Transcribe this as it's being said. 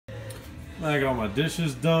I got my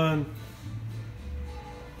dishes done.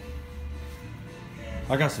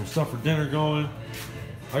 I got some stuff for dinner going.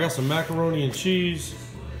 I got some macaroni and cheese.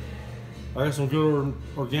 I got some good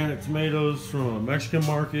organic tomatoes from a Mexican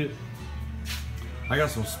market. I got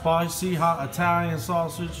some spicy hot Italian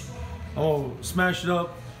sausage. I'm gonna smash it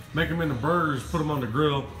up, make them into burgers, put them on the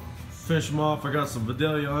grill, finish them off. I got some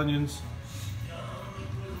Vidalia onions.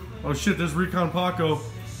 Oh shit, there's Recon Paco.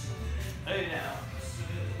 Hey now.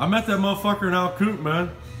 I met that motherfucker in Al Coop, man.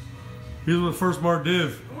 He was with First Mar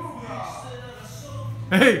Div.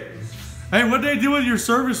 Hey, what'd they do with your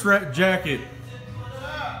service jacket?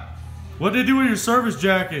 What'd they do with your service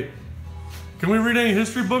jacket? Can we read any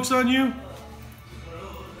history books on you?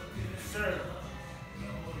 Sir.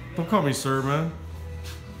 Don't call me sir, man.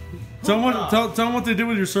 Tell them what they did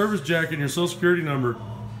with your service jacket and your social security number.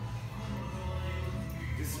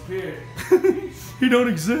 Disappeared. You don't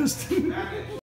exist.